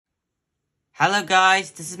Hello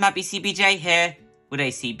guys, this is Mappy CBJ here with a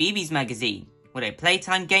CBeebies Magazine with a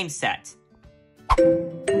playtime game set.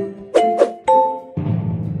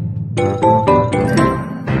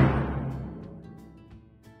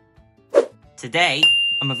 Today,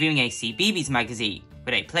 I'm reviewing a CBeebies Magazine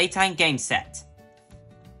with a playtime game set.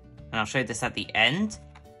 And I'll show you this at the end.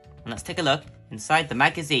 And let's take a look inside the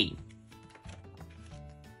magazine.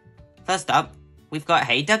 First up, we've got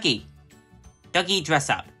Hey Dougie. Dougie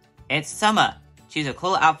dress up. It's summer. Choose a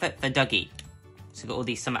cool outfit for Dougie. So we've got all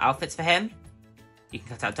these summer outfits for him. You can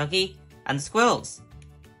cut out Dougie and the squirrels.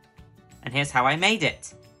 And here's how I made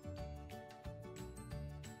it.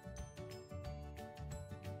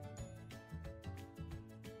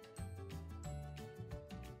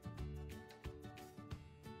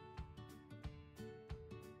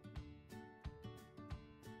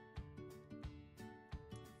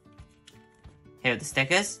 Here are the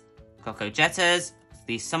stickers. Cocoa Jetters,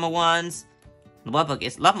 these summer ones. The word book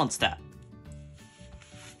is Love Monster.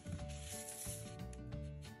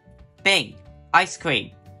 Bing, ice cream.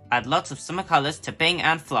 Add lots of summer colours to Bing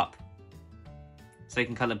and Flop. So you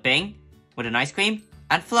can colour Bing with an ice cream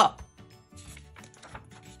and Flop.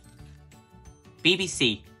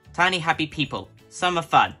 BBC, tiny happy people, summer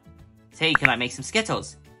fun. So here you can make some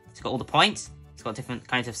Skittles. It's got all the points. It's got different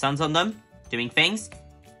kinds of suns on them, doing things.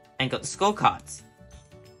 And got the scorecards.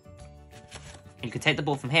 And you can take the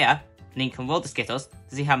ball from here, and then you can roll the Skittles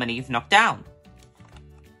to see how many you've knocked down.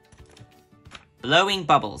 Blowing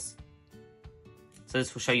bubbles. So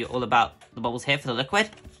this will show you all about the bubbles here for the liquid.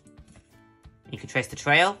 You can trace the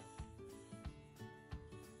trail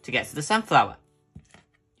to get to the sunflower.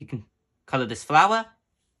 You can colour this flower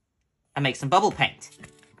and make some bubble paint.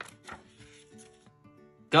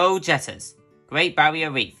 Go Jetters. Great Barrier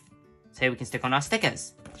Reef. So here we can stick on our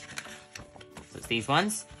stickers. So it's these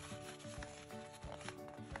ones.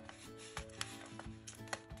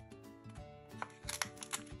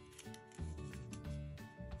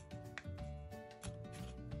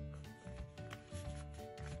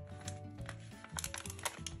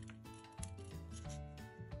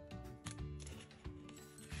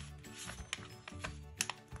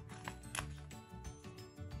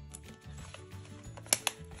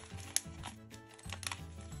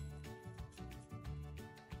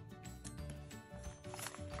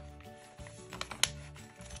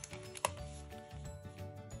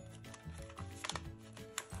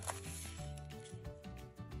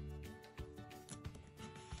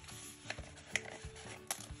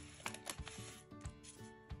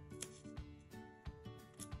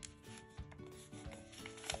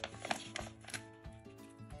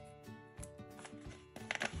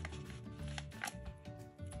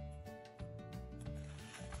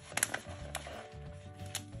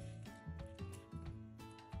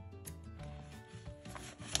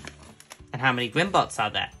 And how many Grimbots are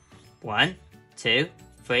there? 1, 2,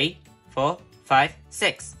 3, 4, 5,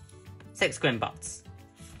 6. 6 Grimbots.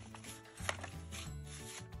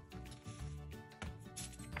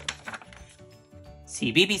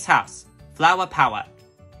 CBeebies house. Flower power.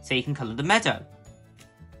 So you can colour the meadow.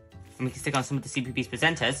 And we can stick on some of the CBeebies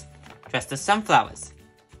presenters dressed as sunflowers.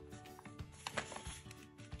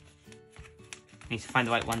 We need to find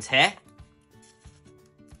the right ones here.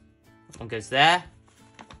 That one goes there.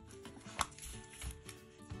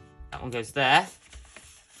 That one goes there.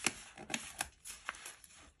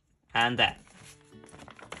 And there.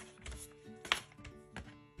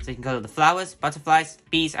 So you can colour the flowers, butterflies,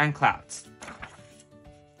 bees and clouds.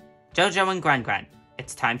 Jojo and Gran Gran,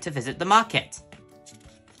 it's time to visit the market.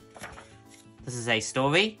 This is a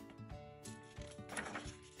story.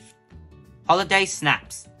 Holiday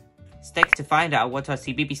snaps. Stick to find out what our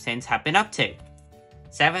CBeebies saints have been up to.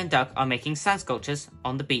 Sarah and Doug are making sand sculptures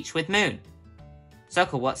on the beach with Moon.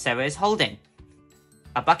 Circle what Sarah is holding.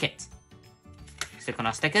 A bucket. Stick on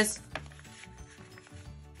our stickers.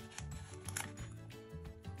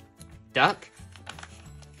 Duck.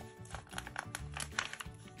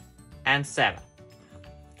 And Sarah.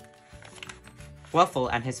 Waffle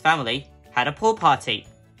and his family had a pool party.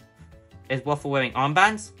 Is Waffle wearing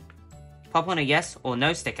armbands? Pop on a yes or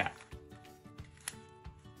no sticker.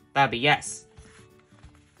 That'd be yes.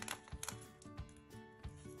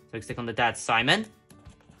 So we stick on the dad Simon.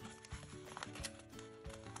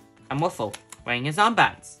 And Waffle wearing his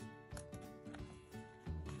armbands.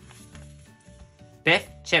 Biff,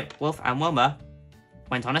 Chip, Wolf and Wilma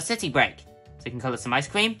went on a city break. So you can colour some ice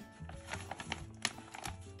cream.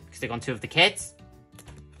 Stick on 2 of the kids.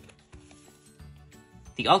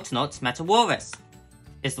 The Octonauts met a walrus.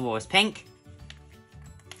 Is the walrus pink?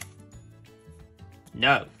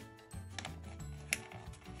 No.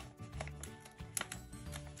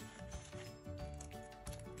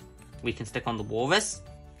 we can stick on the walrus,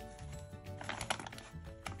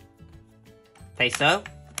 Peso,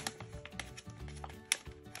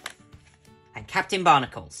 and Captain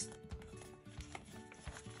Barnacles.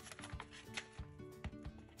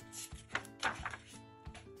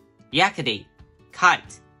 Yakety,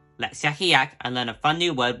 kite. Let's yakky yak and learn a fun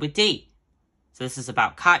new word with D. So this is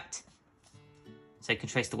about kite. So you can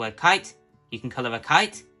trace the word kite, you can colour a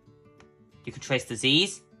kite, you can trace the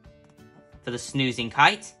Z's for the snoozing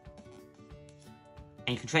kite,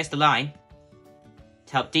 and you can trace the line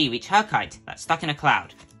to help D reach her kite that's stuck in a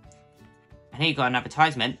cloud. And here you got an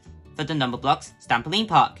advertisement for the Numberblocks Stampoline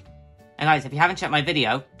Park. And guys, if you haven't checked my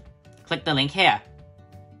video, click the link here.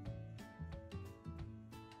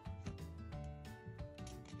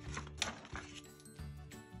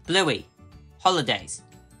 Bluey, holidays.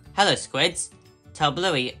 Hello squids, tell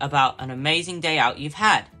Bluey about an amazing day out you've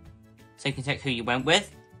had. So you can check who you went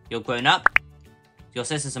with, your grown up, your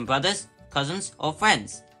sisters and brothers, cousins or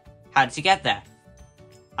friends. How did you get there?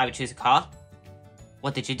 I would choose a car.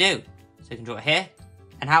 What did you do? So you can draw it here.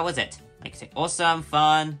 And how was it? Like say awesome,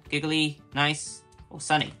 fun, giggly, nice, or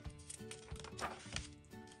sunny.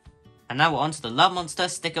 And now we're on to the Love Monster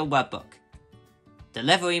sticker workbook.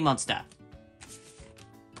 Delivery Monster.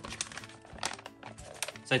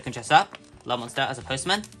 So you can dress up Love Monster as a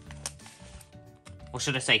postman. Or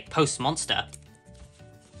should I say Post Monster.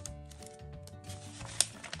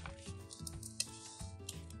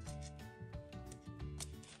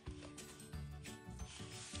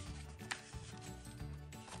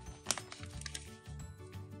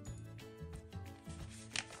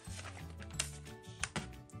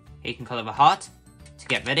 Here you can colour a heart to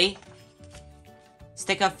get ready.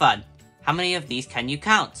 Sticker fun. How many of these can you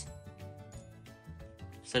count?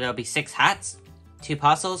 So there'll be 6 hats, 2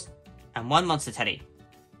 parcels, and 1 monster teddy.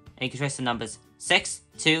 And you can trace the numbers 6,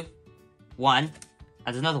 2, 1,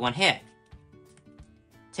 and another one here.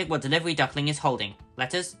 Tick what delivery duckling is holding,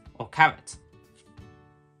 letters or carrot.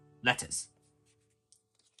 Letters.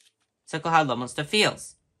 Circle how Love Monster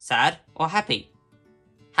feels, sad or happy.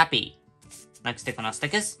 Happy. Now you can stick on our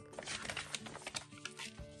stickers.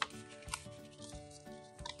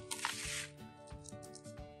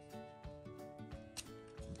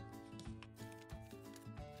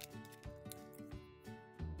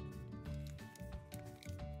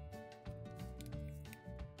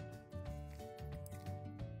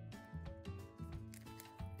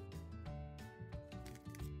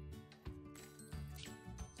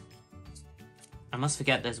 I must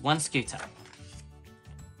forget there's 1 scooter.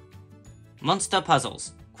 Monster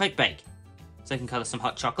puzzles. Quick bake. So you can colour some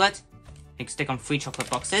hot chocolate. You can stick on 3 chocolate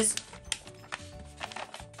boxes.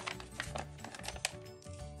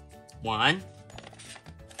 1,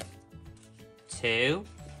 2,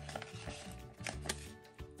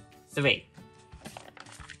 3.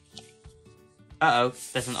 Uh-oh,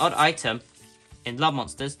 there's an odd item in Love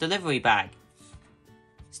Monster's delivery bag.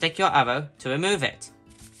 Stick your arrow to remove it.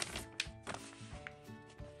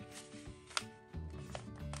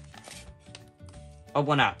 Odd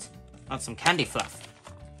one out. Want some candy fluff.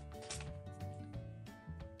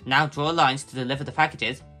 Now draw lines to deliver the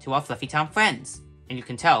packages to our Fluffy Town friends. And you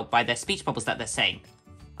can tell by their speech bubbles that they're saying,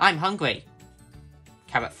 I'm hungry.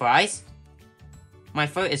 Carrot fries. My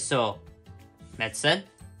throat is sore. Medicine.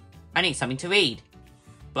 I need something to read.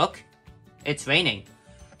 Book. It's raining.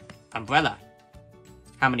 Umbrella.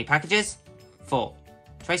 How many packages? 4.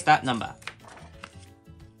 Trace that number.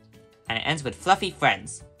 And it ends with Fluffy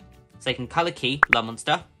Friends. So you can colour key Love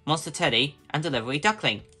Monster, Monster Teddy, and Delivery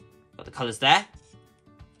Duckling. Got the colours there.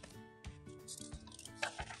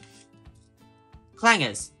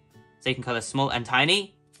 Clangers. So you can colour small and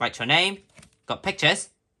tiny, write your name, got pictures.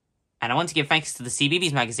 And I want to give thanks to the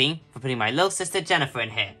CBeebies Magazine for putting my little sister Jennifer in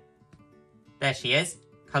here. There she is,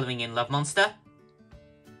 colouring in Love Monster.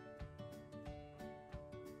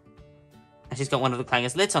 And she's got one of the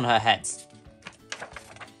clangers' lids on her heads.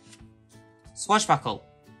 Swashbuckle.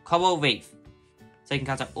 Coral Reef. So you can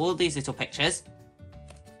cut up all these little pictures,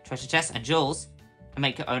 treasure chests and jewels, and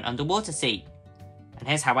make your own underwater sea. And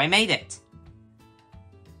here's how I made it.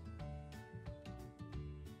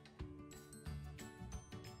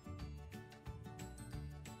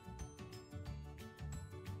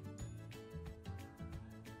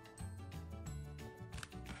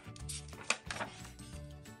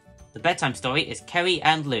 The bedtime story is Kerry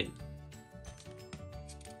and Lou.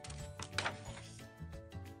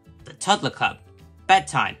 Toddler Club.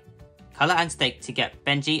 Bedtime. Colour and stick to get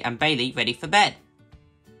Benji and Bailey ready for bed.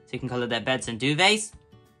 So you can colour their beds and duvets.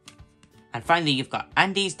 And finally you've got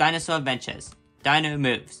Andy's Dinosaur Adventures. Dino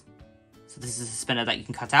Moves. So this is a spinner that you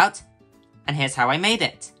can cut out. And here's how I made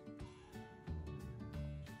it.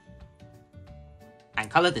 and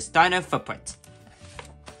colour this dino footprint.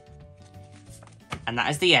 And that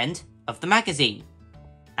is the end of the magazine.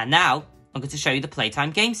 And now, I'm going to show you the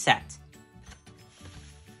Playtime game set.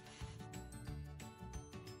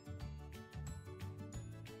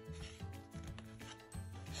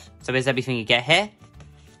 So here's everything you get here.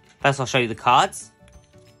 First I'll show you the cards.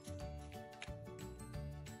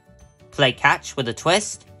 Play catch with a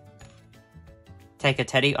twist. Take a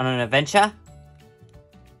teddy on an adventure.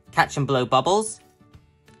 Catch and blow bubbles.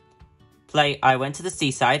 Play I went to the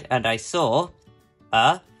seaside and I saw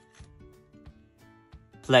a.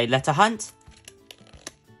 Play letter hunt.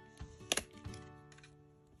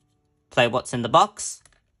 Play what's in the box.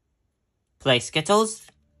 Play Skittles.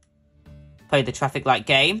 Play the traffic light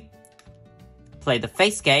game. Play the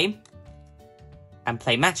face game. And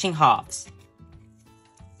play matching halves.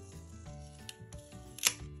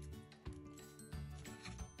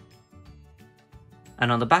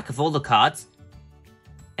 And on the back of all the cards,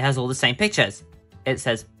 it has all the same pictures. It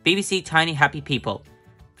says BBC Tiny Happy People,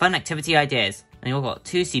 fun activity ideas, and you've all got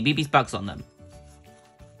 2 CBeebies bugs on them.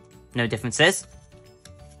 No differences.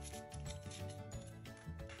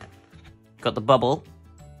 Got the bubble.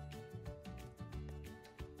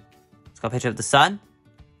 It's got a picture of the sun.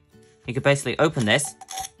 You could basically open this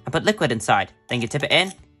and put liquid inside. Then you tip it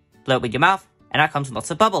in, blow it with your mouth, and out comes lots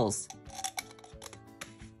of bubbles.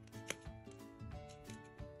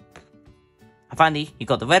 And finally, you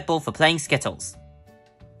got the red ball for playing Skittles.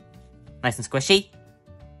 Nice and squishy.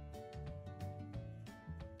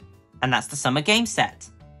 And that's the summer game set.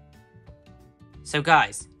 So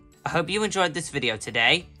guys, I hope you enjoyed this video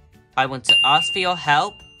today. I want to ask for your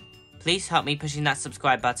help. Please help me pushing that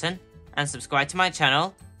subscribe button and subscribe to my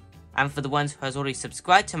channel. And for the ones who has already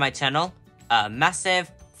subscribed to my channel, a massive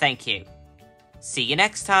thank you. See you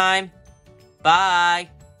next time.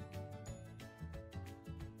 Bye.